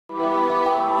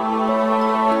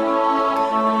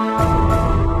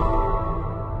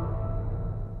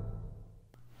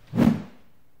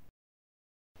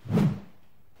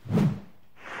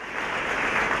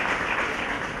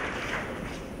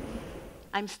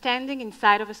I'm standing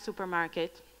inside of a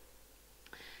supermarket,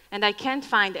 and I can't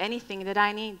find anything that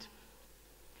I need.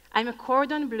 I'm a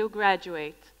Cordon Bleu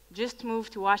graduate, just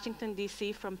moved to Washington,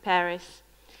 D.C. from Paris,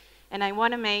 and I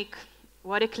want to make,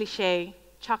 what a cliché,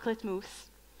 chocolate mousse,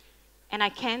 and I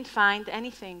can't find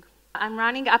anything. I'm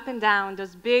running up and down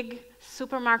those big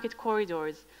supermarket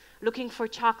corridors looking for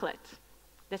chocolate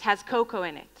that has cocoa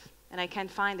in it, and I can't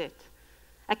find it.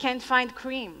 I can't find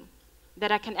cream that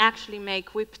I can actually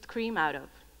make whipped cream out of,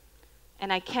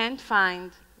 and I can't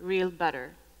find real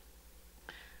butter.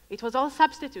 It was all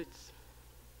substitutes.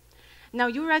 Now,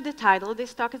 you read the title.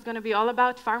 This talk is going to be all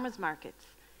about farmers markets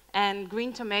and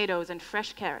green tomatoes and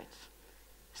fresh carrots.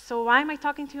 So why am I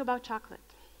talking to you about chocolate?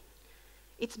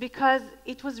 It's because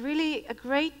it was really a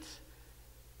great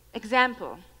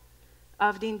example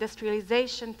of the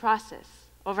industrialization process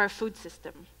of our food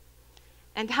system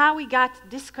and how we got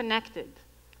disconnected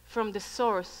from the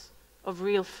source of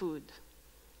real food,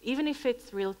 even if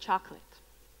it's real chocolate.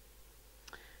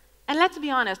 And let's be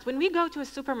honest, when we go to a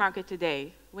supermarket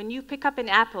today, when you pick up an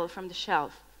apple from the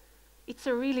shelf, it's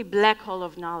a really black hole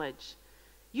of knowledge.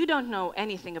 You don't know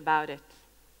anything about it.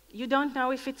 You don't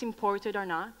know if it's imported or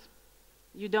not.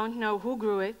 You don't know who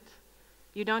grew it.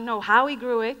 You don't know how he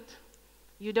grew it.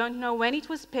 You don't know when it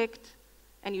was picked,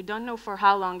 and you don't know for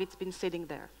how long it's been sitting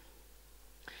there.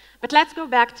 But let's go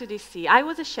back to DC. I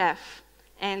was a chef,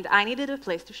 and I needed a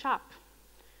place to shop.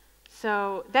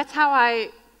 So that's how I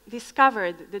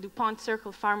discovered the DuPont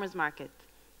Circle Farmers Market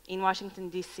in Washington,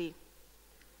 D.C.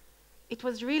 It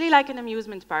was really like an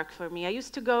amusement park for me. I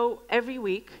used to go every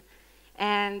week,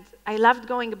 and I loved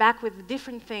going back with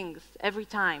different things every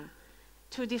time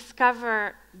to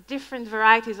discover different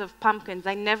varieties of pumpkins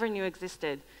I never knew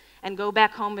existed, and go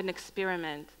back home and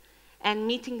experiment, and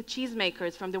meeting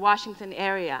cheesemakers from the Washington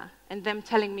area, and them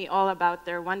telling me all about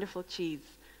their wonderful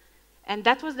cheese. And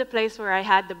that was the place where I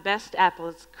had the best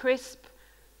apples, crisp,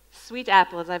 sweet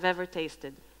apples I've ever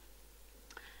tasted.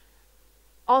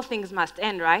 All things must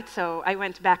end, right? So I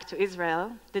went back to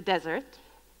Israel, the desert.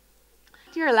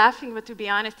 You're laughing, but to be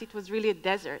honest, it was really a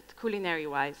desert,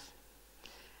 culinary-wise.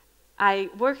 I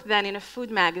worked then in a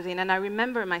food magazine, and I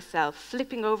remember myself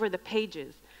flipping over the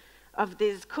pages of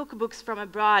these cookbooks from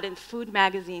abroad and food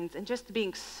magazines, and just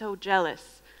being so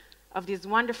jealous of this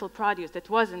wonderful produce that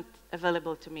wasn't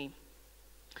available to me.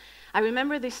 I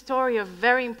remember the story of a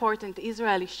very important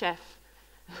Israeli chef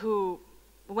who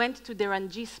went to the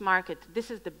Rangis market. This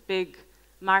is the big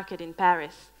market in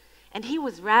Paris. And he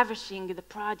was ravishing the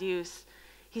produce.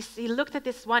 He looked at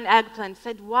this one eggplant,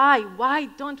 said, why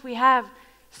don't we have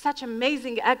such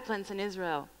amazing eggplants in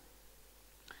Israel?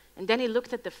 And then he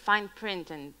looked at the fine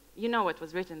print, and you know what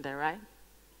was written there, right?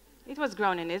 It was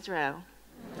grown in Israel.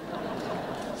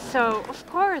 So, of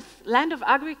course, land of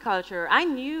agriculture, I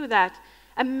knew that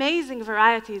amazing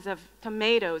varieties of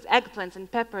tomatoes, eggplants, and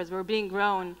peppers were being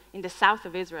grown in the south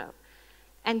of Israel.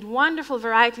 And wonderful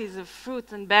varieties of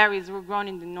fruits and berries were grown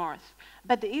in the north.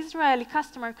 But the Israeli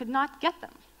customer could not get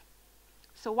them.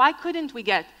 So why couldn't we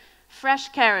get fresh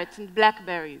carrots and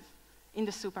blackberries in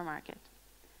the supermarket?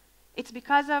 It's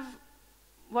because of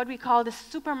what we call the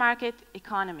supermarket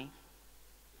economy.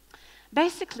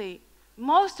 Basically,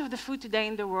 most of the food today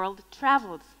in the world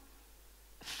travels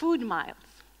food miles.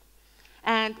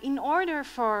 And in order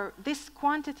for this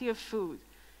quantity of food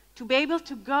to be able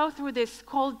to go through this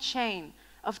cold chain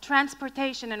of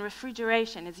transportation and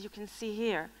refrigeration, as you can see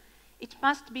here, it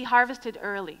must be harvested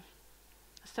early.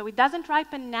 So it doesn't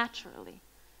ripen naturally.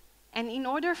 And in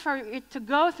order for it to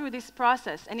go through this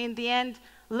process and in the end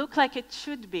look like it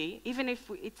should be, even if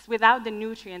it's without the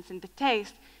nutrients and the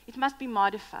taste, it must be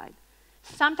modified.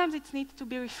 Sometimes it needs to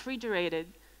be refrigerated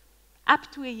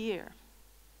up to a year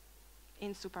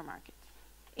in supermarkets.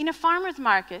 In a farmer's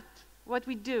market, what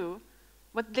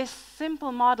this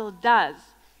simple model does,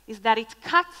 is that it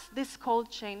cuts this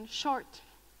cold chain short.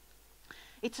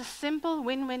 It's a simple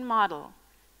win-win model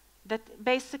that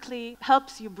basically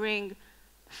helps you bring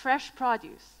fresh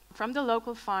produce from the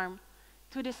local farm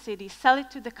to the city, sell it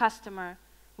to the customer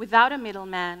without a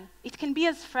middleman. It can be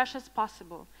as fresh as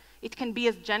possible. It can be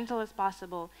as gentle as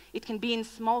possible. It can be in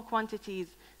small quantities,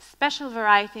 special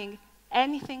variety,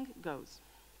 anything goes.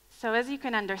 So as you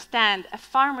can understand, a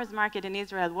farmer's market in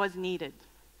Israel was needed.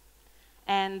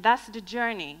 And thus the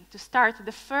journey to start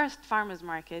the first farmer's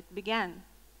market began.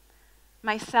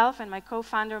 Myself and my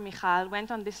co-founder Michal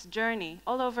went on this journey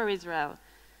all over Israel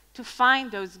to find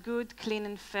those good, clean,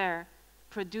 and fair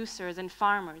producers and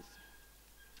farmers.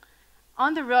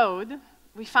 On the road,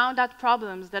 we found out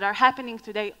problems that are happening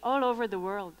today all over the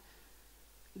world.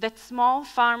 That small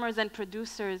farmers and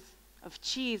producers of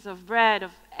cheese, of bread,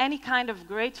 of any kind of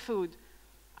great food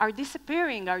are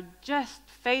disappearing, are just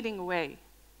fading away.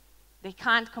 They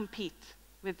can't compete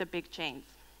with the big chains.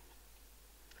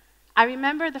 I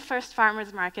remember the first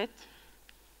farmers market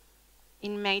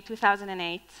in May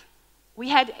 2008. We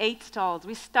had 8 stalls.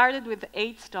 We started with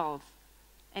 8 stalls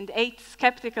and 8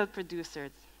 skeptical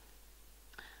producers.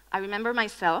 I remember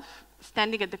myself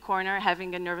standing at the corner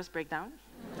having a nervous breakdown.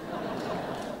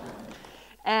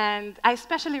 And I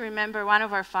especially remember one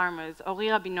of our farmers, Ori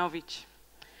Rabinovich.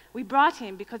 We brought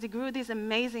him because he grew these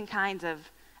amazing kinds of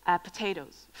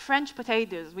potatoes, French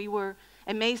potatoes. We were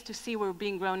amazed to see were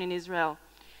being grown in Israel.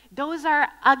 Those are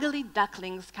ugly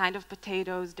ducklings kind of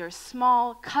potatoes. They're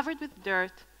small, covered with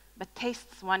dirt, but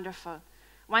tastes wonderful.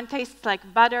 One tastes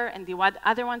like butter, and the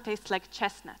other one tastes like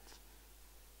chestnuts.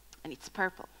 And it's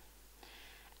purple.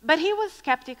 But he was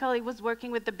skeptical. He was working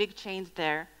with the big chains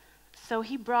there. So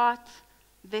he brought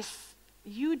this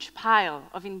huge pile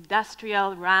of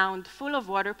industrial, round, full of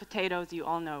water potatoes you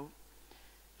all know.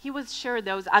 He was sure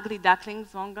those ugly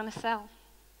ducklings weren't going to sell.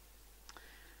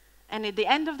 And at the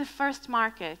end of the first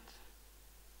market,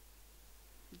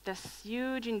 this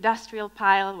huge industrial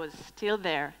pile was still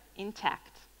there,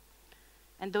 intact.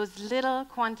 And those little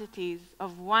quantities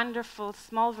of wonderful,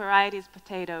 small varieties of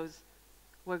potatoes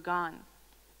were gone.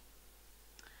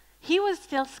 He was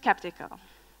still skeptical.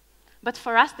 But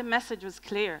for us, the message was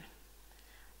clear.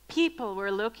 People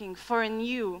were looking for a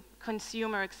new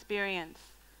consumer experience.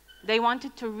 They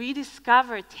wanted to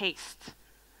rediscover taste.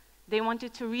 They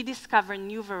wanted to rediscover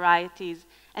new varieties,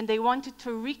 and they wanted to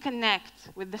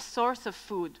reconnect with the source of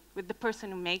food, with the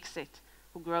person who makes it,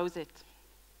 who grows it.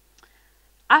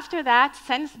 After that,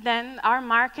 since then, our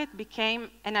market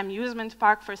became an amusement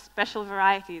park for special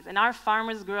varieties, and our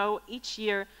farmers grow each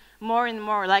year more and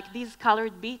more, like these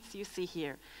colored beets you see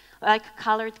here, like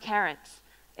colored carrots,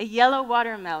 a yellow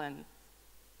watermelon,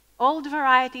 old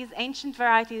varieties, ancient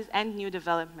varieties, and new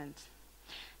developments.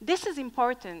 This is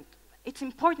important. It's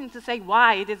important to say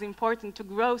why it is important to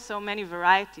grow so many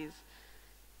varieties.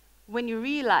 When you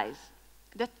realize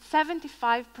that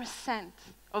 75%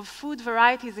 of food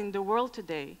varieties in the world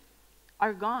today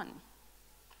are gone.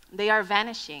 They are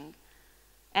vanishing.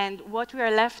 And what we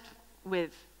are left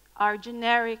with are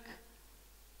generic,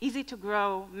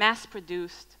 easy-to-grow,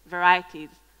 mass-produced varieties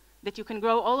that you can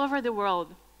grow all over the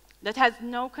world that has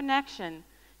no connection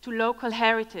to local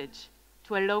heritage,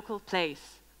 to a local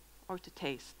place, or to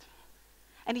taste.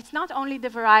 And it's not only the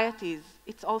varieties,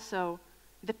 it's also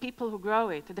the people who grow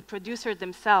it, the producers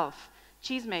themselves,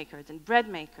 cheesemakers and bread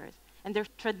makers, and their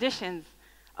traditions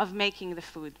of making the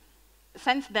food.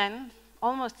 Since then,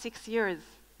 almost 6 years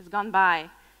has gone by,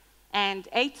 and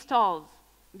 8 stalls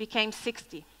became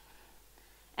 60.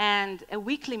 And a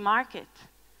weekly market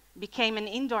became an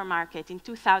indoor market in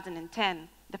 2010,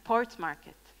 the Port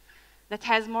Market, that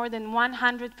has more than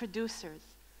 100 producers,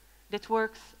 that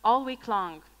works all week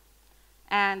long,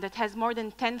 and that has more than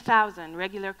 10,000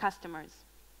 regular customers.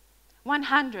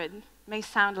 100 may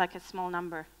sound like a small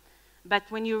number, but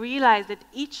when you realize that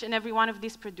each and every one of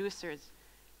these producers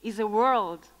is a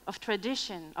world of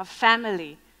tradition, of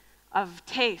family, of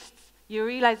tastes, you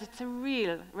realize it's a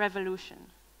real revolution.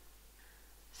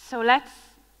 So let's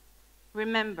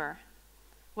remember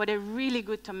what a really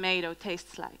good tomato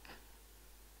tastes like.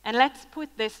 And let's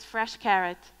put this fresh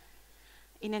carrot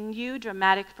in a new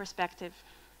dramatic perspective.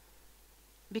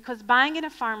 Because buying in a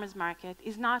farmer's market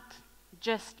is not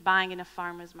just buying in a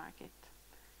farmer's market.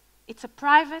 It's a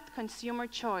private consumer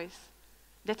choice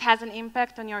that has an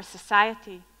impact on your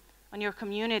society, on your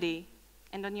community,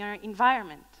 and on your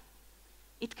environment.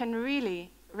 It can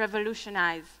really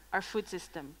revolutionize our food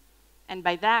system, and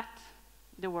by that,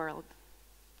 the world.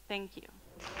 Thank you.